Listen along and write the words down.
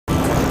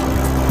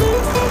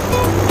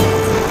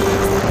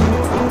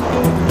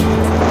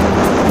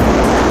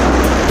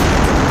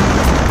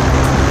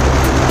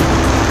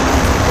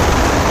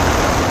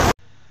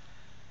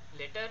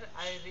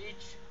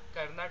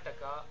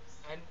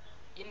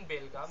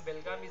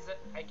Belgaum is,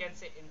 I can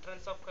say,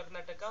 entrance of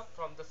Karnataka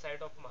from the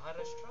side of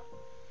Maharashtra.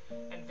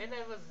 And when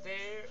I was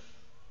there,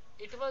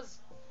 it was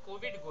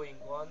COVID going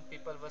on.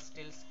 People were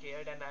still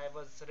scared, and I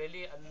was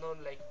really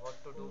unknown, like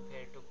what to do,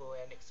 where to go,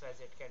 and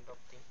XYZ kind of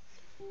thing.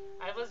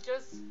 I was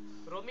just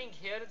roaming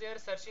here, there,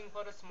 searching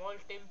for a small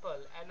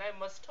temple, and I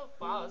must have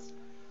passed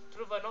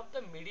through one of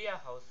the media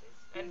houses.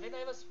 And when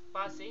I was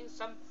passing,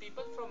 some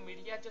people from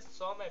media just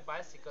saw my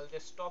bicycle. They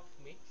stopped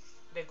me.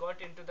 They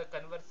got into the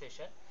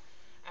conversation,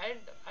 and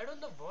I don't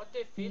know what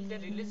they feel. They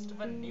released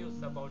one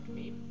news about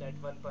me, that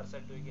one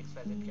person doing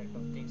XYZ kind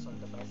of things on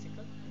the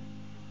bicycle,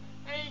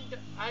 and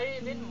I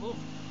then moved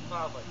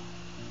forward.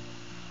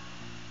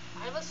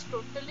 I was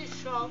totally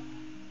shocked.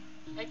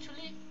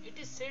 Actually, it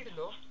is said,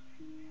 no,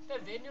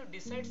 that when you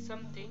decide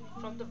something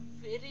from the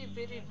very,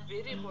 very,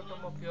 very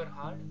bottom of your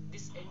heart,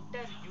 this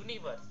entire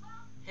universe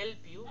help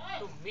you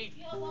to meet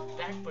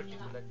that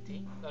particular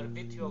thing, or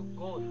with your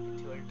goal,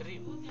 with your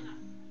dream.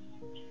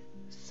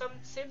 Some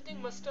same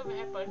thing must have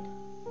happened.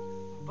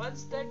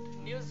 Once that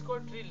news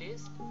got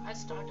released, I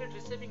started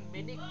receiving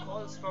many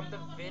calls from the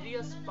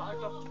various part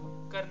of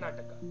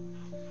Karnataka.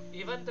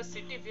 Even the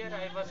city where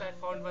I was, I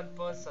found one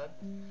person.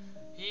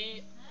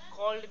 He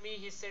called me.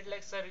 He said,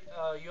 like, sir,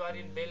 you are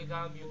in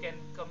Belgaum. You can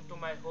come to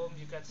my home.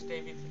 You can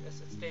stay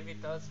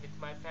with us, with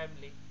my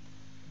family.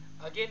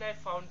 Again, I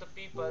found the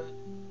people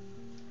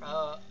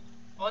uh,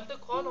 on the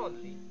call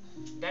only.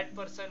 That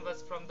person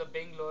was from the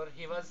Bangalore.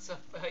 He was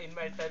in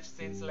my touch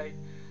since, like,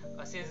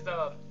 since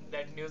the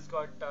that news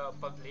got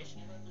published.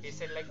 He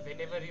said, like,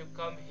 whenever you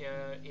come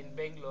here in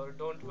Bangalore,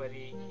 don't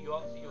worry. You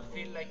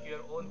feel like your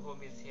own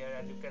home is here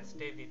and you can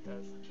stay with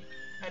us.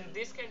 And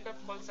this kind of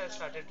calls I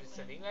started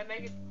receiving, and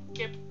I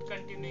kept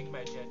continuing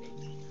my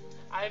journey.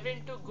 I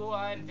went to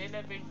Goa, and when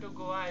I went to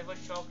Goa, I was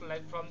shocked.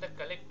 Like, from the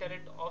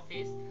collectorate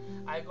office,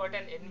 I got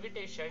an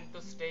invitation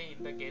to stay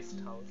in the guest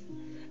house.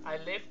 I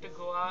left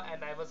Goa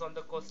and I was on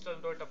the coastal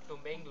road up to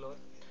Mangalore.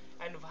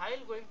 And while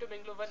going to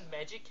Mangalore, one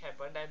magic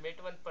happened. I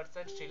met one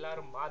person,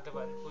 Shilar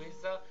Madhavan, who is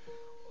the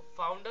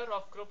founder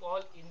of group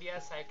All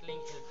India Cycling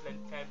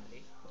Helpline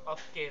Family of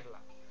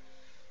Kerala.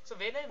 So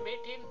when I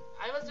met him,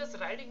 I was just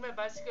riding my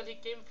bicycle. He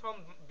came from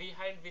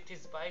behind with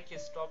his bike. He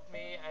stopped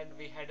me, and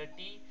we had a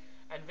tea.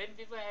 And when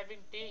we were having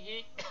tea,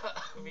 he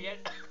we had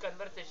a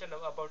conversation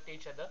about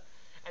each other.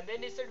 And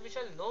then he said,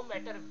 Vishal, no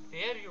matter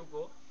where you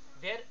go,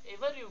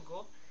 wherever you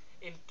go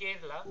in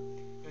Kerala,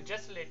 you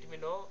just let me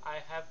know. I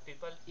have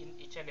people in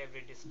each and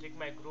every district.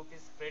 My group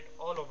is spread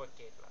all over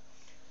Kerala.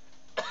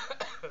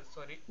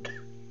 Sorry,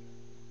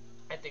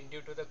 I think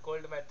due to the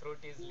cold, my throat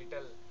is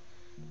little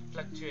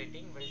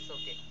fluctuating, but it's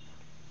okay.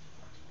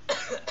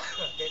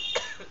 Then,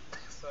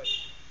 sorry.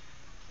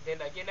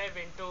 Then again I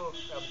went to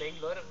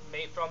Bangalore,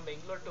 from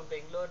Bangalore to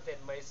Bangalore, then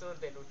Mysore,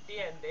 then Utti,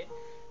 and then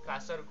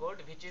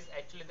Kasargod, which is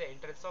actually the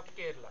entrance of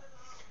Kerala.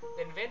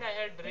 Then when I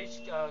had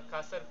reached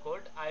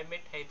Kasargod, I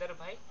met Haider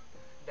Bhai,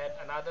 then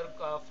another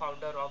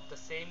founder of the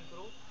same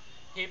group.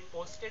 He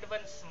posted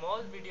one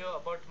small video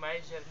about my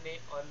journey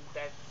on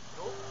that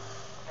group,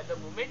 and the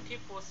moment he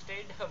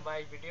posted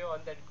my video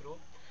on that group,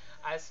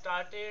 I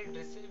started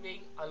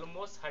receiving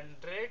almost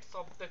hundreds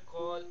of the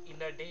call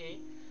in a day.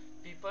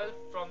 People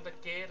from the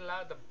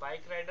Kerala, the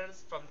bike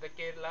riders from the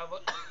Kerala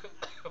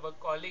were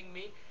calling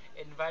me,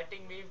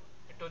 inviting me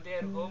to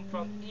their home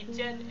from each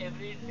and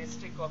every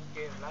district of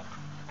Kerala,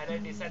 and I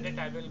decided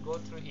I will go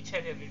through each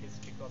and every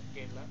district of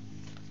Kerala.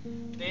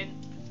 Then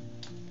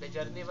the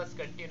journey was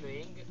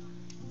continuing.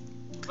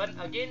 But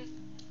again,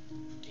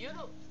 you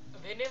know,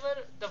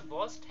 whenever the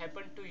worst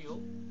happened to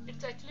you,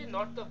 it's actually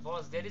not the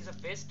worst. There is a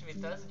best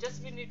with us.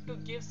 Just we need to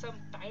give some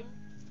time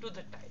to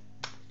the time.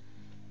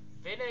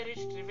 When I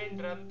reached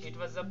Trivandrum, it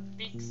was a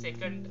peak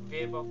second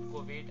wave of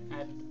COVID,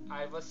 and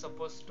I was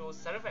supposed to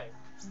survive.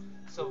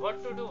 So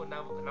what to do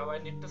now? Now I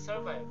need to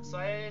survive. So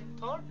I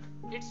thought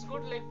it's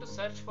good, like, to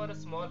search for a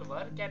small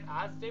work and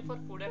ask them for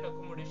food and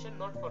accommodation,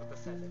 not for the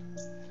salary.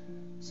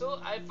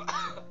 So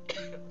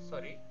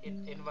sorry,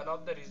 in one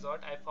of the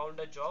resort, I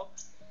found a job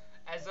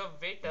as a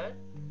waiter,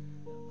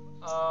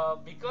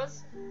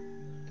 because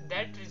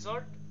that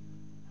resort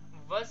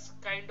was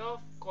kind of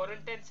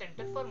quarantine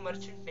center for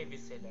merchant navy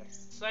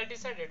sailors. So I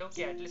decided,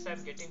 okay, at least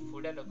I'm getting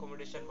food and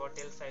accommodation. What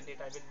else I need?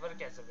 I will work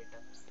as a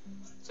waiter.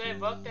 So I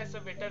worked as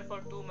a waiter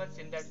for 2 months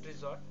in that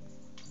resort.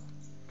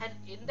 And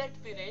in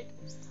that period,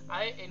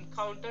 I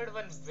encountered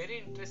one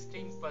very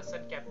interesting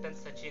person, Captain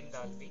Sachin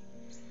Dalvi.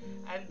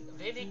 And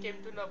when he came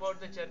to know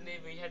about the journey,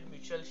 we had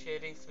mutual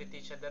sharings with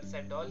each other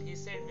and all. He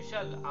said,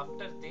 Vishal,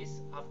 after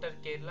this, after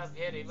Kerala,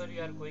 wherever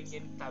you are going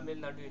in Tamil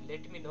Nadu, you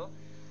let me know.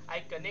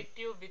 I connect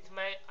you with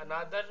my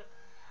another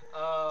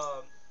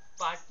uh,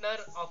 partner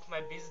of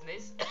my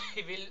business.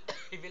 He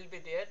will be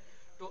there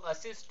to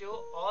assist you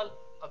all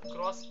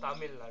across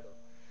Tamil Nadu.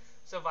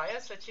 So via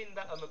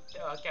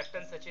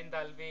Captain Sachin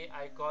Dalvi,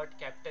 I got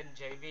Captain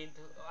Jaivind,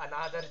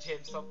 another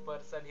James of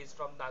person. He's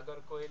from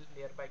Nagarkoil,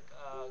 nearby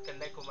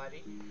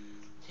Kanyakumari.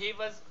 He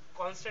was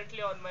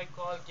constantly on my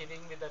call,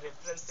 giving me the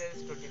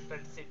references to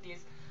different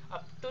cities.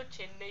 Up to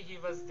Chennai, he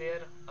was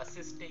there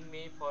assisting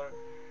me for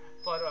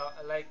for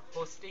like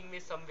hosting me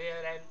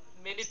somewhere and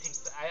many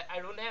things. I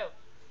don't have.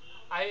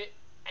 I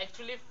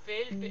actually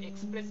failed to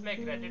express my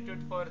gratitude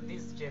for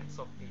these gems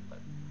of people.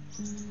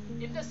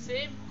 In the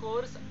same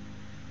course,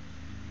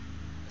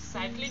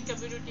 cycling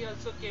community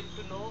also came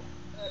to know,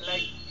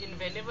 like in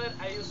whenever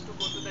I used to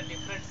go to the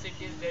different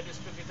cities, there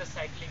used to be the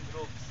cycling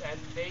groups, and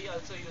they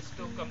also used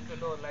to come to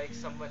know like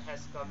someone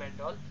has come and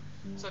all.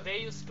 So they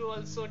used to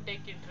also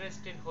take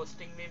interest in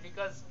hosting me,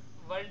 because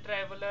one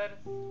traveler,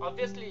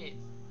 obviously,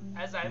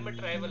 as I am a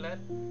traveler,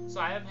 so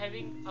I am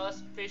having a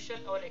special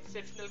or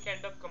exceptional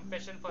kind of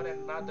compassion for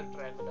another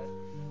traveler.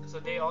 So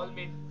they all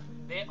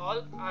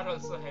are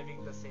also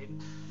having the same.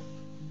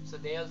 So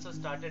they also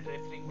started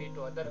referring me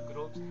to other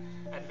groups,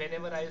 and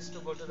whenever I used to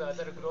go to the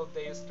other group,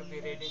 they used to be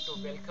ready to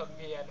welcome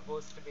me and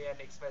host me and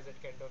XYZ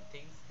kind of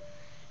things.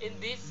 In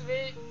this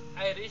way,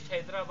 I reached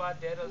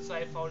Hyderabad. There also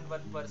I found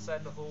one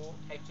person who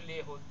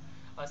actually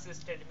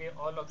assisted me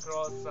all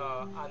across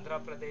Andhra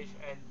Pradesh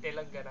and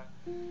Telangana.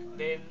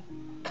 Then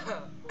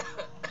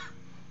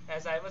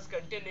as I was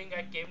continuing,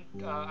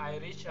 I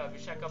reached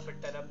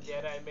Vishakhapatnam.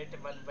 There I met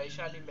one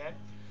Vaishali ma'am.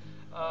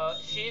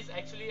 She is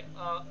actually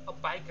a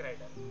bike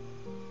rider,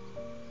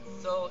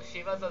 so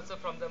she was also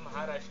from the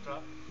Maharashtra.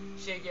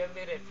 She gave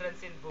me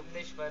reference in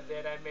Bhubaneswar,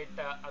 where I met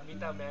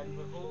Amita ma'am,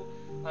 who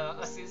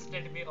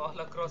assisted me all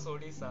across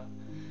Odisha.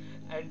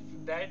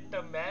 And that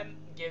ma'am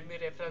gave me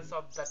reference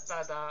of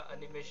Datta Da,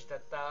 Animesh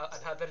Datta,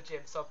 another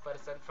gems of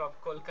person from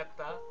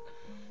Kolkata.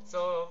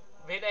 So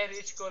when I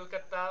reached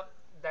Kolkata,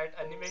 that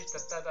Animesh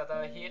Datta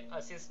Dada, he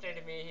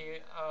assisted me,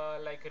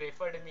 he like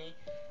referred me.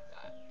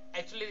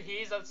 Actually, he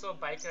is also a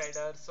bike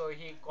rider, so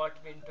he got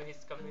me into his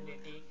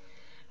community,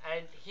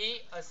 and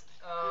he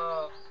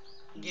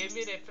gave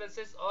me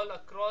references all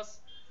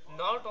across,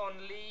 not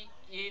only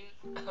in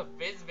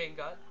West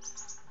Bengal,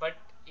 but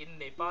in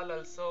Nepal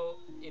also,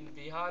 in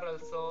Bihar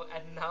also,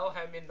 and now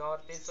I'm in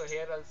Northeast. So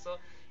here also,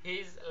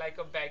 he's like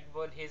a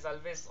backbone. He's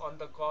always on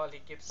the call.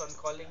 He keeps on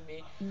calling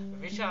me,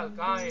 Vishal,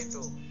 kahan hai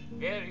tu?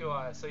 Where you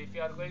are? So if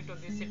you are going to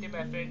this city,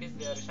 my friend is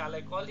there. Shall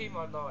I call him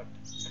or not?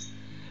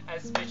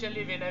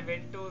 Especially when I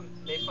went to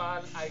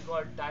Nepal, I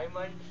got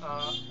Diamond.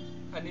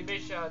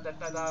 Animesh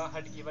Dattada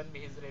had given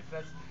me his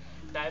reference.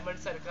 Diamond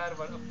Sarkar,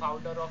 one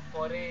founder of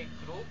Kore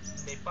Group,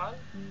 Nepal,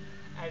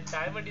 and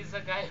Diamond is a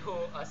guy who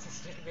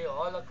assisted me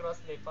all across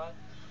Nepal.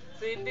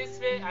 So in this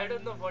way, I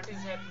don't know what is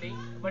happening,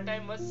 but I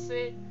must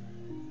say,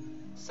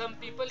 some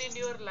people in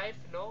your life,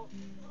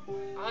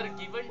 are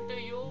given to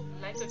you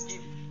like a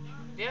gift.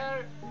 They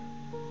are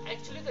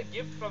actually the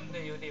gift from the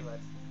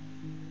universe.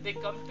 They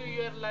come to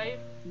your life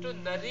to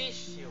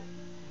nourish you,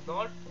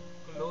 not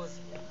close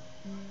you.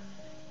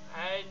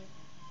 And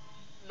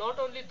not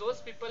only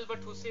those people, but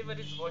whosoever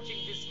is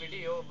watching this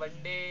video, one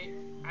day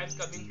I'm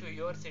coming to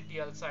your city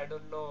also. I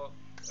don't know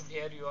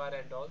where you are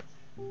and all.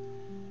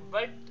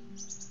 But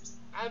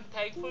I'm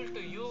thankful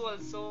to you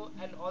also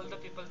and all the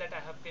people that I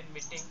have been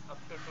meeting up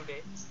to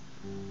today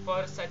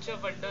for such a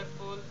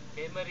wonderful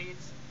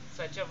memories,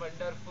 such a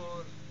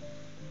wonderful,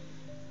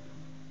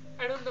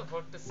 I don't know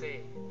what to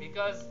say,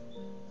 because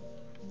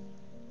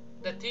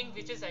the thing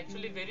which is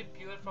actually very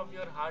pure from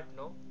your heart,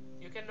 no,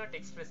 you cannot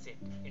express it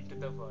into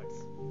the words.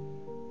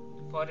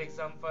 For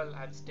example,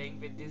 I'm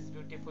staying with this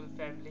beautiful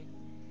family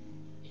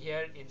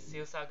here in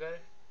Sivsagar.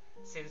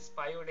 Since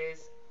 5 days,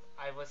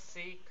 I was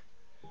sick,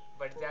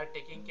 but they are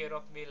taking care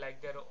of me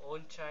like their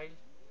own child.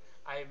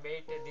 I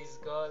met this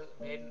girl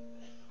when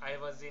I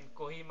was in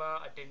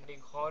Kohima attending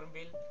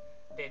Hornbill.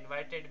 They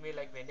invited me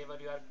like,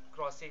 whenever you are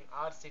crossing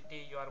our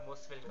city, you are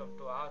most welcome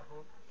to our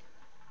home,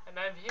 and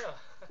I'm here.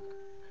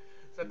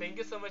 So thank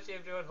you so much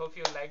everyone. Hope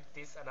you liked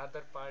this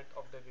another part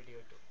of the video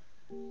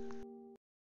too.